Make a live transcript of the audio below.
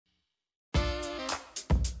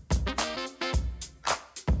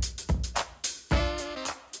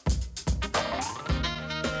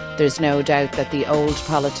There's no doubt that the old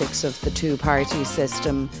politics of the two-party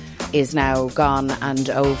system is now gone and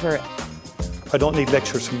over. I don't need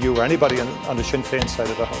lectures from you or anybody on the Sinn Féin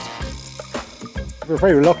side of the House. We're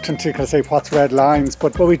very reluctant to kind of say what's red lines,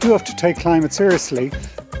 but we do have to take climate seriously.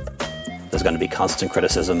 There's going to be constant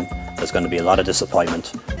criticism, there's going to be a lot of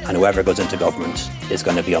disappointment, and whoever goes into government is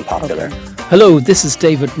going to be unpopular. Okay. Hello, this is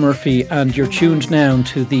David Murphy, and you're tuned now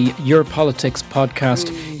to the Your Politics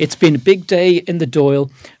podcast. It's been a big day in the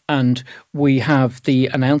Dáil, and we have the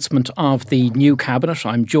announcement of the new cabinet.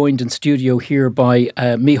 I'm joined in studio here by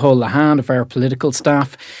Micheál Lehane of our political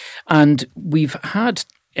staff, and we've had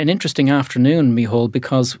an interesting afternoon, Micheál,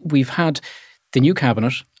 because we've had the new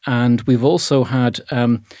cabinet, and we've also had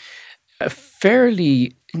a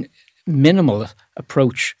fairly minimal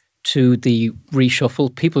approach to the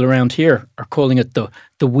reshuffle. People around here are calling it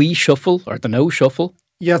the wee shuffle or the no shuffle.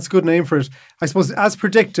 Yeah, it's a good name for it. I suppose as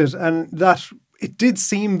predicted, and that it did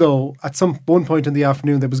seem though at one point in the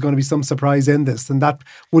afternoon there was going to be some surprise in this, and that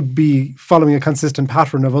would be following a consistent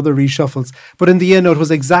pattern of other reshuffles. But in the end, it was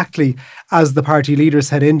exactly as the party leaders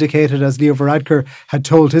had indicated, as Leo Varadkar had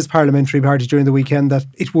told his parliamentary party during the weekend, that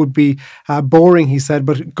it would be boring, he said,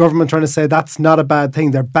 but government trying to say that's not a bad thing.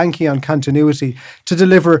 They're banking on continuity to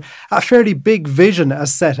deliver a fairly big vision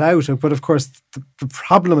as set out. But of course, the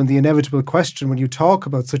problem and the inevitable question when you talk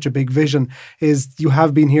about such a big vision is you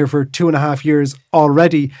have been here for 2.5 years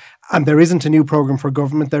already, and there isn't a new programme for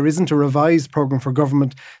government, there isn't a revised programme for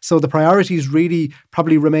government, so the priorities really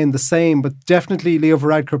probably remain the same, but definitely Leo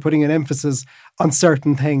Varadkar putting an emphasis on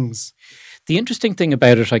certain things. The interesting thing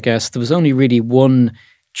about it, I guess, there was only really one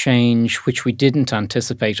change which we didn't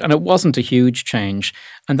anticipate, and it wasn't a huge change,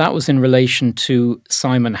 and that was in relation to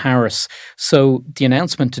Simon Harris. So the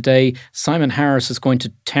announcement today, Simon Harris is going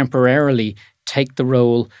to temporarily take the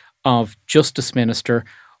role of Justice Minister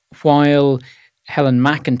while Helen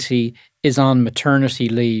McEntee is on maternity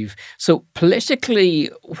leave. So politically,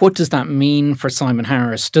 what does that mean for Simon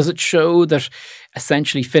Harris? Does it show that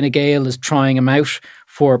essentially Fine Gael is trying him out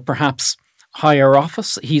for perhaps higher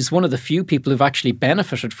office? He's one of the few people who've actually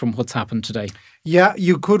benefited from what's happened today. Yeah,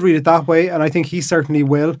 you could read it that way, and I think he certainly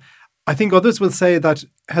will. I think others will say that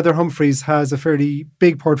Heather Humphreys has a fairly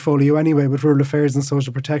big portfolio anyway with rural affairs and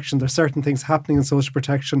social protection. There's certain things happening in social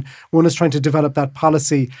protection. One is trying to develop that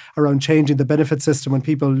policy around changing the benefit system when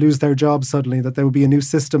people lose their jobs suddenly, that there will be a new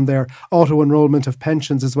system there. Auto-enrolment of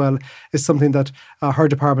pensions as well is something that her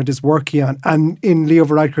department is working on. And in Leo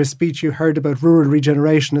Varadkar's speech, you heard about rural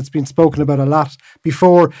regeneration. It's been spoken about a lot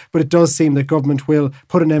before, but it does seem that government will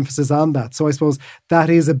put an emphasis on that. So I suppose that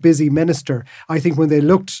is a busy minister. I think when they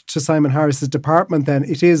looked to Simon Harris's department then,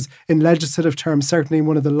 it is, in legislative terms, certainly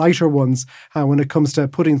one of the lighter ones when it comes to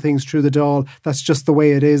putting things through the Dáil. That's just the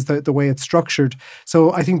way it is, the way it's structured.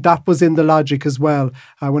 So I think that was in the logic as well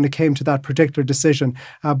when it came to that particular decision.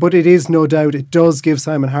 But it is no doubt, it does give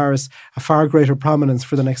Simon Harris a far greater prominence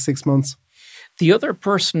for the next 6 months. The other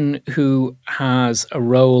person who has a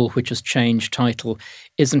role which has changed title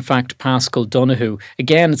is in fact Paschal Donohoe.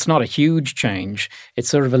 Again, it's not a huge change. It's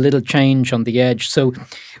sort of a little change on the edge. So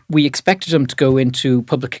we expected him to go into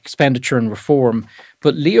public expenditure and reform,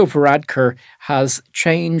 but Leo Varadkar has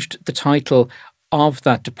changed the title of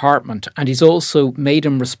that department, and he's also made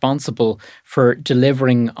him responsible for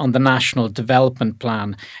delivering on the National Development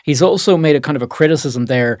Plan. He's also made a kind of a criticism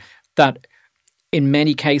there that in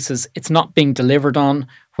many cases, it's not being delivered on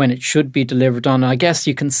when it should be delivered on. I guess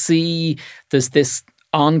you can see there's this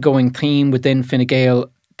ongoing theme within Fine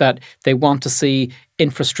Gael that they want to see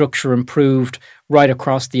infrastructure improved right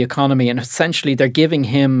across the economy. And essentially, they're giving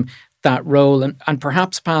him that role. And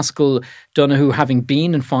perhaps Paschal Donohoe, having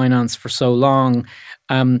been in finance for so long,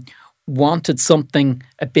 wanted something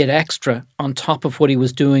a bit extra on top of what he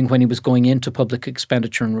was doing when he was going into public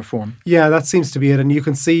expenditure and reform. Yeah, that seems to be it. And you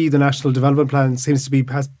can see the National Development Plan seems to be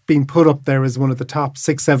has been put up there as one of the top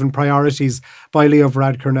 6-7 priorities by Leo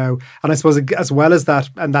Varadkar now. And I suppose as well as that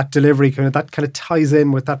and that delivery, that kind of ties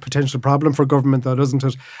in with that potential problem for government, though, doesn't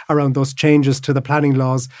it, around those changes to the planning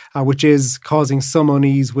laws, which is causing some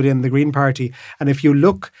unease within the Green Party. And if you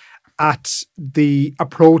look at the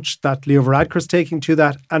approach that Leo Varadkar is taking to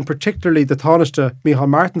that, and particularly the Taoiseach Micheál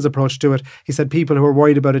Martin's approach to it. He said people who are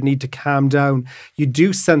worried about it need to calm down. You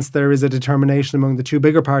do sense there is a determination among the two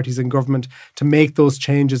bigger parties in government to make those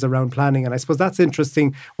changes around planning. And I suppose that's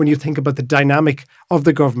interesting when you think about the dynamic of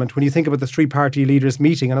the government, when you think about the three-party leaders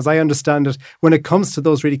meeting. And as I understand it, when it comes to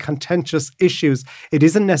those really contentious issues, it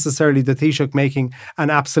isn't necessarily the Taoiseach making an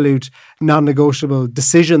absolute non-negotiable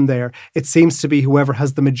decision there. It seems to be whoever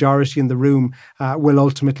has the majority majority in the room will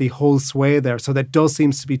ultimately hold sway there. So that does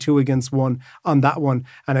seems to be 2 against 1 on that one.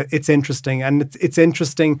 And it's interesting. And it's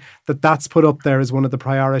interesting that that's put up there as one of the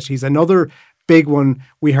priorities. Another big one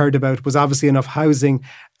we heard about was obviously enough housing,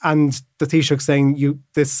 and the Taoiseach saying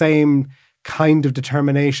the same kind of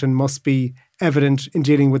determination must be evident in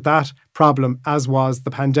dealing with that problem as was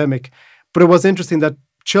the pandemic. But it was interesting that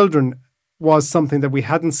children was something that we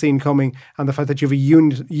hadn't seen coming, and the fact that you have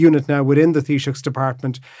a unit now within the Taoiseach's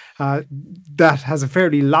department that has a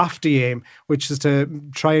fairly lofty aim, which is to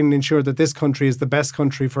try and ensure that this country is the best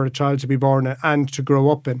country for a child to be born in and to grow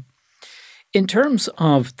up in. In terms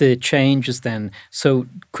of the changes then, so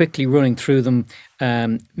quickly running through them,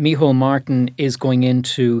 Micheál Martin is going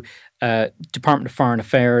into Department of Foreign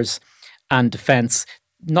Affairs and Defence.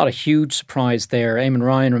 Not a huge surprise there. Eamon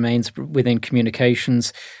Ryan remains within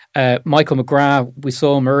communications. Michael McGrath, we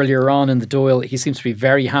saw him earlier on in the Dáil. He seems to be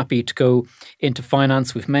very happy to go into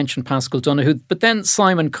finance. We've mentioned Paschal Donohoe. But then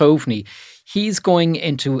Simon Coveney, he's going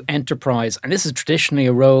into enterprise. And this is traditionally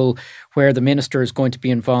a role where the minister is going to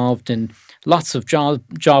be involved in lots of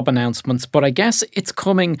job announcements. But I guess it's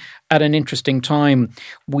coming at an interesting time.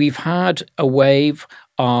 We've had a wave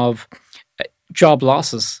of job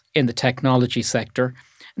losses in the technology sector.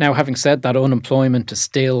 Now, having said that, unemployment is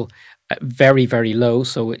still very, very low,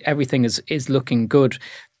 so everything is looking good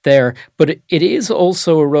there. But it is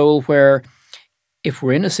also a role where if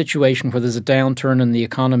we're in a situation where there's a downturn in the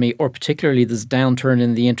economy, or particularly there's a downturn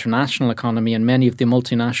in the international economy and many of the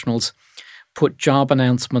multinationals put job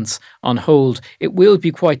announcements on hold, it will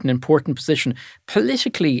be quite an important position.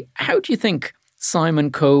 Politically, how do you think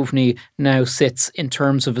Simon Coveney now sits in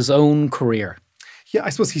terms of his own career? Yeah, I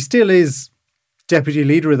suppose he still is deputy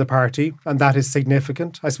leader of the party, and that is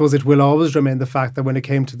significant. I suppose it will always remain the fact that when it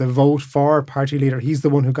came to the vote for party leader, he's the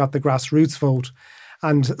one who got the grassroots vote.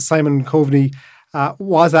 And Simon Coveney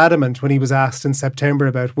was adamant when he was asked in September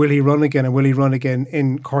about will he run again and will he run again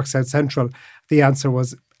in Cork South Central. The answer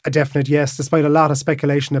was a definite yes, despite a lot of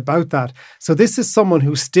speculation about that. So this is someone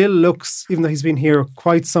who still looks, even though he's been here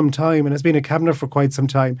quite some time and has been a cabinet for quite some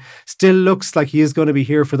time, still looks like he is going to be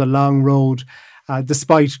here for the long road,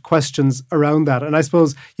 despite questions around that. And I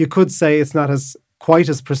suppose you could say it's not quite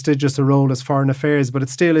as prestigious a role as Foreign Affairs, but it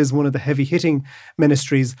still is one of the heavy-hitting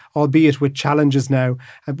ministries, albeit with challenges now,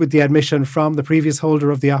 with the admission from the previous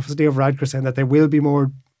holder of the office, Leo Varadkar, saying that there will be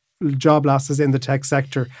more job losses in the tech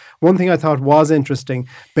sector. One thing I thought was interesting,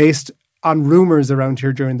 based on rumours around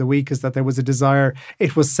here during the week, is that there was a desire,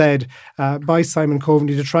 it was said by Simon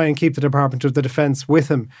Coveney, to try and keep the Department of the Defence with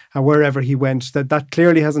him wherever he went. That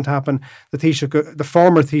clearly hasn't happened. The Taoiseach, the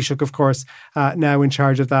former Taoiseach, of course, now in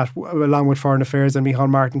charge of that, along with Foreign Affairs, and Micheál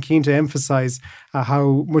Martin, keen to emphasise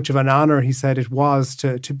how much of an honour he said it was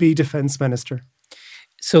to be Defence Minister.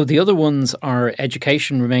 So the other ones are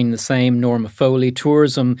education remain the same, Norma Foley,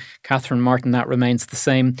 tourism, Catherine Martin, that remains the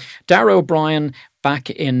same. Darragh O'Brien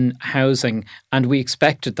back in housing, and we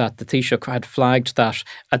expected that. The Taoiseach had flagged that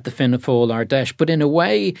at the Fianna Fáil Ardèche. But in a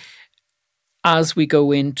way, as we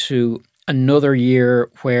go into another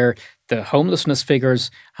year where the homelessness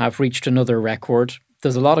figures have reached another record,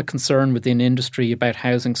 there's a lot of concern within industry about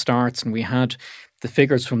housing starts, and we had the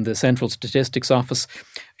figures from the Central Statistics Office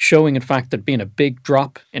showing, in fact, there'd been a big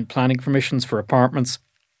drop in planning permissions for apartments.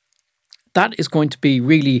 That is going to be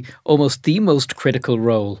really almost the most critical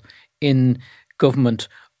role in government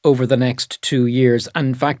over the next 2 years. And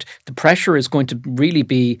in fact, the pressure is going to really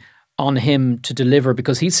be on him to deliver,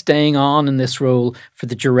 because he's staying on in this role for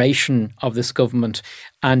the duration of this government.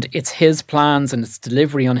 And it's his plans and its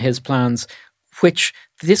delivery on his plans which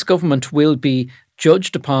this government will be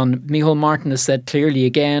judged upon. Micheál Martin has said clearly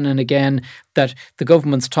again and again that the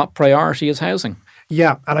government's top priority is housing.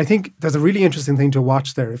 Yeah, and I think there's a really interesting thing to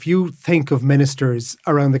watch there. If you think of ministers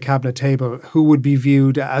around the cabinet table who would be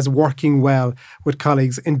viewed as working well with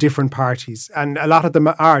colleagues in different parties, and a lot of them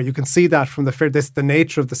are, you can see that from the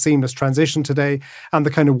nature of the seamless transition today and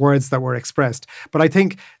the kind of words that were expressed. But I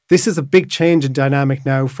think this is a big change in dynamic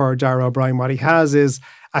now for Darragh O'Brien. What he has is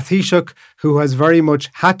a Taoiseach who has very much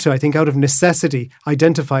had to, I think, out of necessity,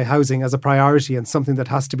 identify housing as a priority and something that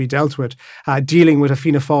has to be dealt with, dealing with a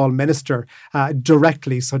Fianna Fáil minister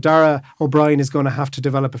directly. So Darragh O'Brien is going to have to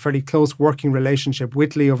develop a fairly close working relationship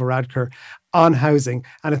with Leo Varadkar on housing,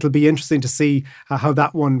 and it'll be interesting to see how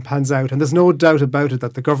that one pans out. And there's no doubt about it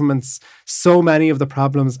that the government's so many of the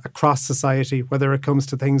problems across society, whether it comes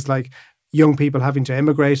to things like young people having to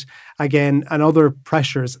immigrate again and other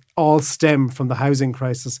pressures, all stem from the housing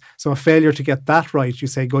crisis. So a failure to get that right, you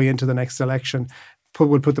say, going into the next election,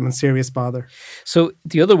 would put them in serious bother. So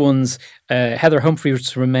the other ones, Heather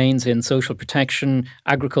Humphreys remains in social protection,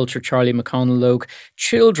 agriculture, Charlie McConnell-Logue,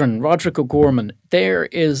 children, Roderick O'Gorman. There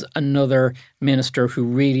is another minister who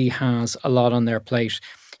really has a lot on their plate.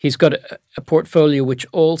 He's got a portfolio which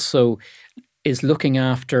also is looking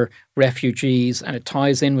after refugees, and it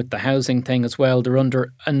ties in with the housing thing as well. They're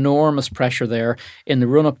under enormous pressure there. In the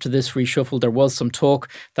run-up to this reshuffle, there was some talk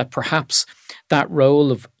that perhaps that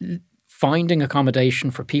role of finding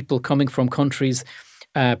accommodation for people coming from countries,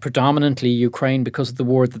 predominantly Ukraine because of the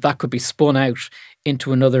war, that could be spun out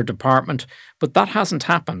into another department. But that hasn't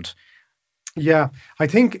happened. Yeah, I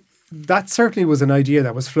think that certainly was an idea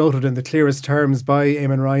that was floated in the clearest terms by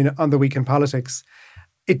Eamon Ryan on the Week in Politics.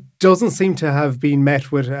 It doesn't seem to have been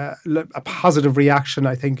met with a positive reaction,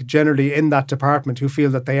 I think, generally in that department, who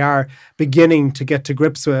feel that they are beginning to get to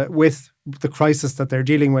grips with the crisis that they're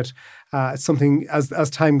dealing with. Something as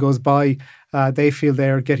time goes by, they feel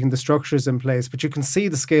they're getting the structures in place. But you can see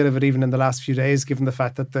the scale of it even in the last few days, given the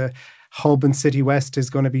fact that the hub in City West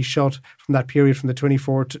is going to be shut from that period from the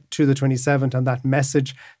 24th to the 27th, and that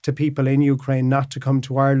message to people in Ukraine not to come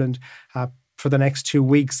to Ireland for the next 2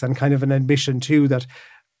 weeks, and kind of an admission too that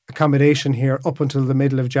accommodation here up until the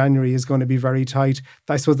middle of January is going to be very tight.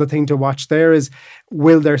 I suppose the thing to watch there is,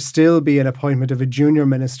 will there still be an appointment of a junior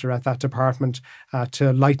minister at that department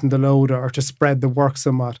to lighten the load or to spread the work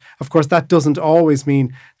somewhat? Of course, that doesn't always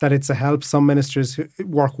mean that it's a help. Some ministers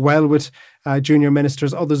work well with junior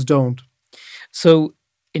ministers, others don't. So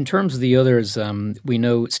in terms of the others, we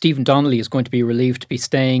know Stephen Donnelly is going to be relieved to be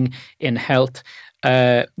staying in health.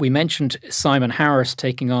 We mentioned Simon Harris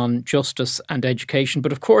taking on justice and education,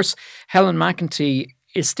 but of course Helen McEntee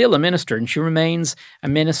is still a minister, and she remains a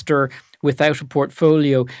minister without a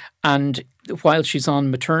portfolio, and while she's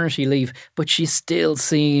on maternity leave, but she's still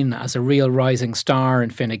seen as a real rising star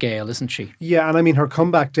in Fine Gael, isn't she? Yeah, and I mean her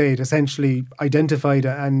comeback date essentially identified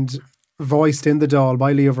and voiced in the Dáil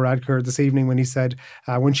by Leo Varadkar this evening when he said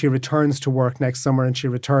when she returns to work next summer and she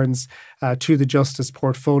returns to the Justice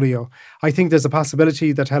portfolio. I think there's a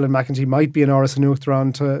possibility that Helen McEntee might be in Áras an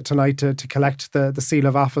Uachtaráin tonight to collect the seal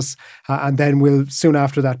of office and then will soon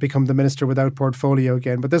after that become the minister without portfolio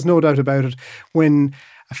again. But there's no doubt about it, when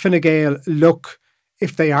Fine Gael look,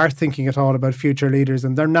 if they are thinking at all about future leaders,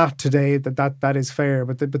 and they're not today, that is fair,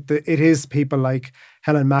 but it is people like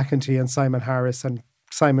Helen McEntee and Simon Harris and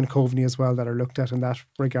Simon Coveney as well that are looked at in that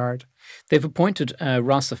regard. They've appointed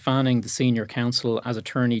Rossa Fanning, the senior counsel, as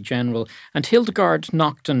Attorney General, and Hildegard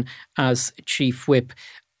Naughton as Chief Whip.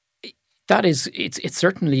 It's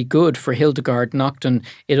certainly good for Hildegard Naughton.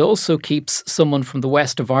 It also keeps someone from the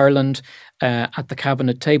west of Ireland at the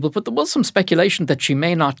cabinet table. But there was some speculation that she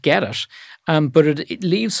may not get it. But it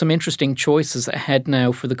leaves some interesting choices ahead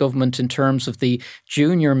now for the government in terms of the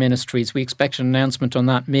junior ministries. We expect an announcement on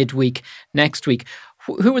that midweek next week.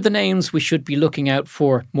 Who are the names we should be looking out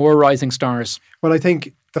for? More rising stars? Well, I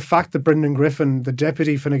think the fact that Brendan Griffin, the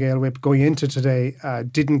deputy Fine Gael whip going into today,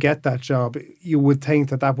 didn't get that job, you would think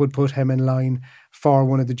that would put him in line for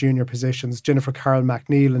one of the junior positions. Jennifer Carroll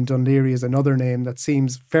McNeil in Dunleary is another name that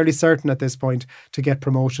seems fairly certain at this point to get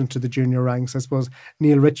promotion to the junior ranks. I suppose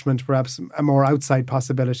Neil Richmond, perhaps a more outside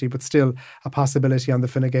possibility, but still a possibility on the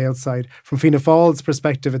Fine Gael side. From Fianna Fáil's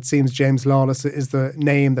perspective, it seems James Lawless is the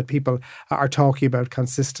name that people are talking about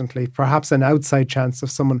consistently. Perhaps an outside chance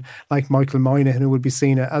of someone like Michael Moynihan, who would be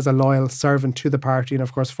seen as a loyal servant to the party, and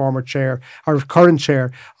of course former chair or current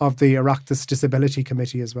chair of the Oireachtas Disability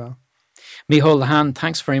Committee as well. Micheál Lehane,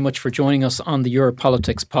 thanks very much for joining us on the Your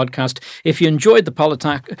Politics podcast. If you enjoyed the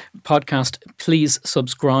podcast, please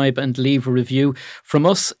subscribe and leave a review. From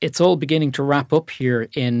us, it's all beginning to wrap up here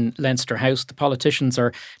in Leinster House. The politicians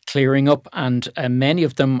are clearing up, and many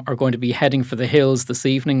of them are going to be heading for the hills this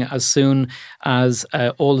evening as soon as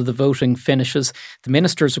all of the voting finishes. The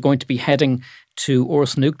ministers are going to be heading to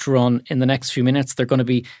Áras an Uachtaráin in the next few minutes. They're going to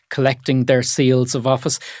be collecting their seals of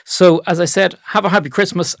office. So, as I said, have a happy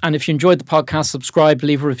Christmas, and if you enjoyed the podcast, subscribe,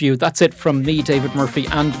 leave a review. That's it from me, David Murphy,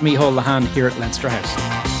 and Micheál Lehane here at Leinster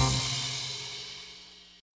House.